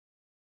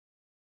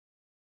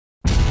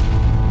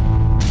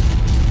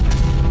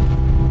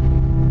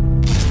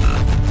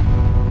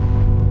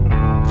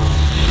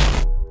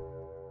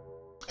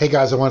Hey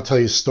guys, I want to tell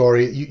you a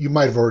story. You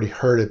might have already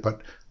heard it,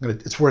 but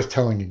it's worth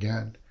telling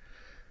again.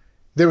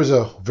 There was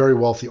a very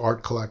wealthy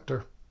art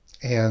collector,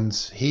 and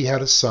he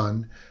had a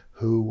son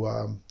who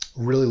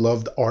really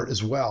loved art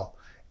as well.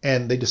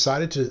 And they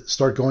decided to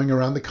start going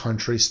around the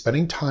country,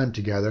 spending time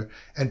together,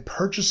 and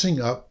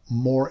purchasing up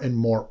more and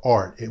more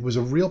art. It was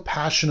a real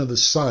passion of the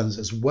sons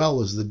as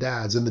well as the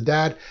dad's, and the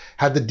dad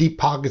had the deep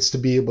pockets to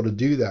be able to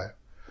do that.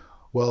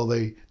 Well,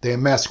 they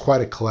amassed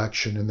quite a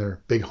collection in their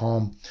big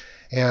home.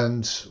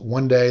 And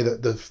one day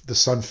the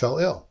son fell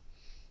ill.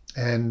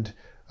 And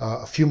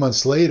a few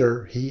months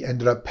later, he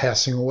ended up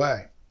passing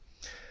away.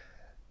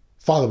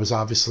 Father was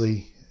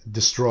obviously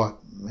distraught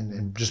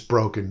and just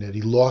broken that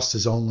he lost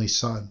his only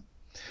son.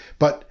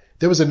 But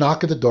there was a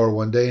knock at the door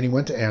one day, and he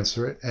went to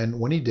answer it. And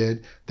when he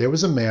did, there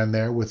was a man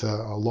there with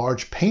a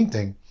large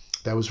painting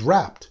that was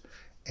wrapped.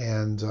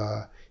 And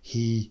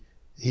he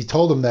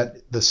told him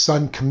that the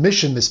son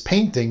commissioned this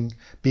painting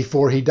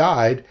before he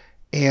died,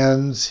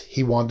 and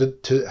he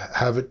wanted to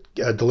have it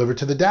delivered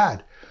to the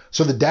dad.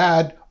 So the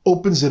dad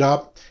opens it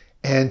up,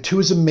 and to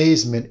his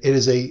amazement, it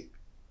is a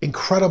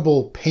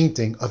incredible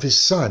painting of his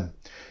son.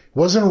 It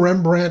wasn't a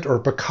Rembrandt or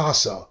a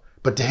Picasso,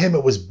 but to him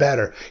it was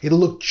better. It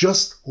looked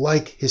just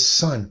like his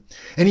son.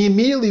 And he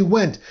immediately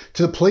went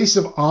to the place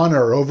of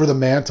honor over the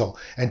mantle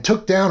and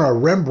took down a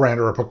Rembrandt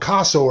or a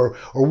Picasso or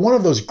one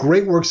of those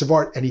great works of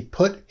art, and he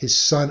put his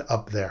son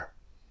up there.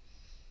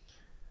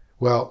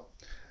 Well,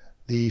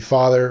 the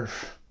father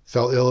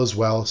fell ill as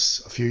well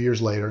a few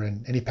years later,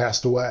 and he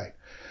passed away.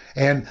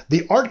 And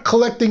the art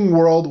collecting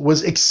world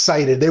was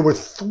excited. They were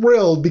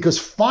thrilled because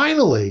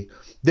finally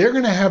they're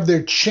going to have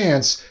their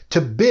chance to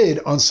bid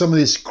on some of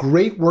this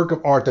great work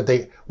of art that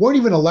they weren't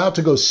even allowed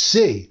to go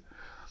see.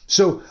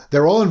 So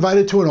they're all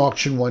invited to an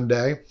auction one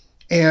day,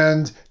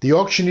 and the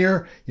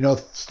auctioneer,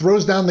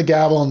 throws down the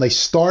gavel and they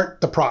start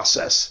the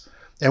process.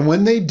 And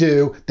when they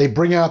do, they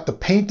bring out the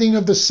painting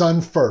of the son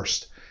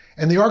first.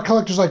 And the art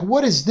collector's like,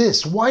 what is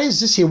this? Why is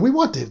this here? We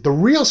want the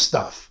real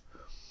stuff.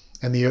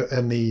 And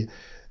the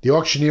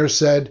auctioneer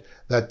said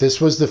that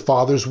this was the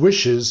father's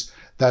wishes,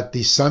 that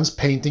the son's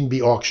painting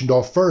be auctioned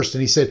off first.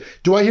 And he said,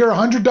 do I hear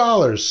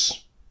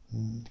 $100?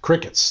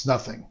 Crickets,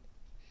 nothing.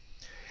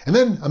 And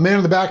then a man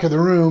in the back of the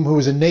room who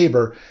was a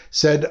neighbor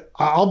said,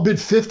 I'll bid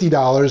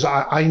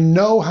 $50. I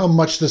know how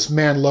much this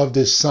man loved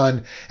his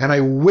son, and I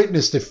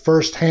witnessed it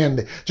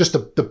firsthand, just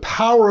the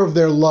power of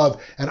their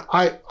love, and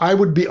I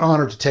would be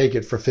honored to take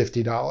it for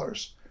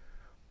 $50.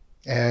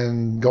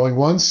 And going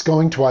once,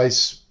 going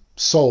twice,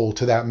 sold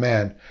to that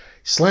man.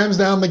 He slams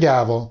down the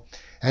gavel,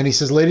 and he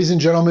says, ladies and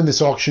gentlemen,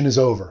 this auction is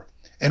over.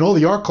 And all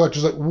the art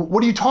collectors are like,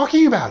 what are you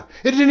talking about?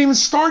 It didn't even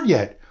start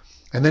yet.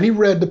 And then he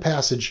read the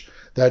passage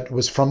that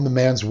was from the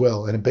man's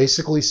will. And it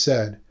basically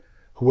said,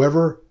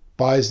 whoever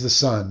buys the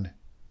son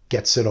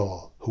gets it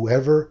all.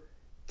 Whoever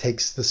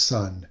takes the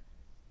son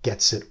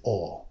gets it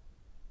all.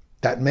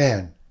 That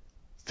man,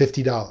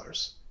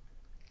 $50,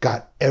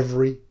 got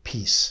every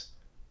piece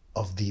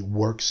of the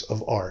works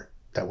of art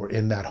that were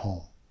in that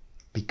home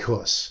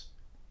because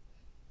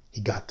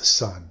he got the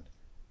son.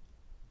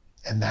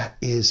 And that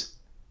is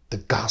the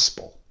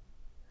gospel.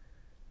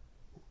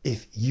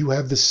 If you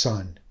have the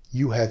son,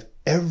 you have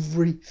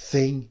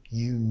everything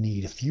you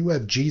need. If you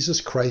have Jesus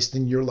Christ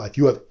in your life,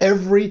 you have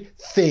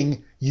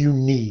everything you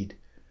need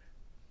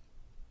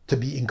to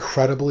be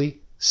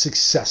incredibly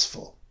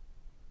successful,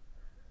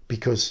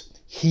 because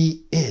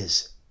he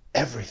is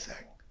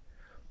everything.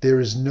 There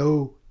is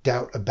no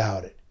doubt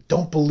about it.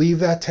 Don't believe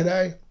that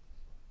today?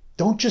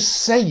 Don't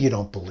just say you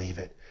don't believe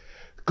it.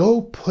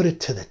 Go put it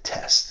to the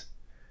test.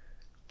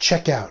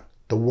 Check out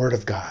the Word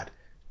of God.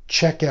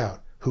 Check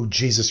out who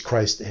Jesus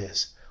Christ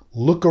is.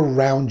 Look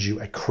around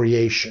you at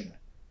creation.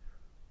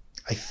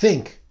 I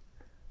think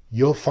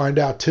you'll find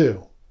out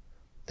too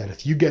that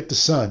if you get the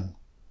Son,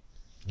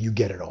 you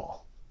get it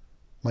all.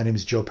 My name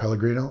is Joe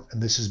Pellegrino,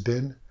 and this has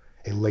been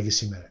a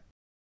Legacy Minute.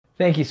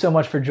 Thank you so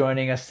much for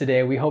joining us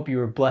today. We hope you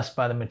were blessed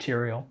by the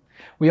material.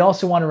 We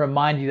also want to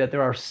remind you that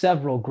there are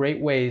several great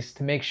ways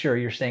to make sure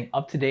you're staying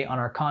up to date on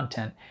our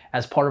content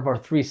as part of our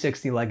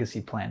 360 Legacy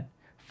Plan.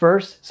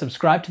 First,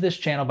 subscribe to this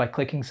channel by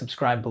clicking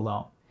subscribe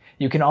below.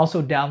 You can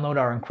also download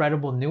our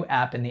incredible new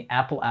app in the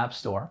Apple App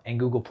Store and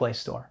Google Play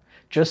Store.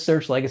 Just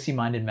search Legacy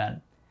Minded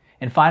Men.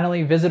 And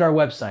finally, visit our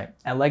website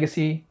at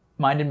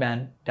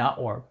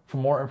legacymindedmen.org for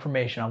more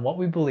information on what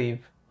we believe,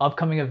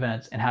 upcoming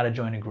events, and how to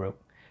join a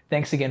group.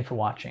 Thanks again for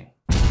watching.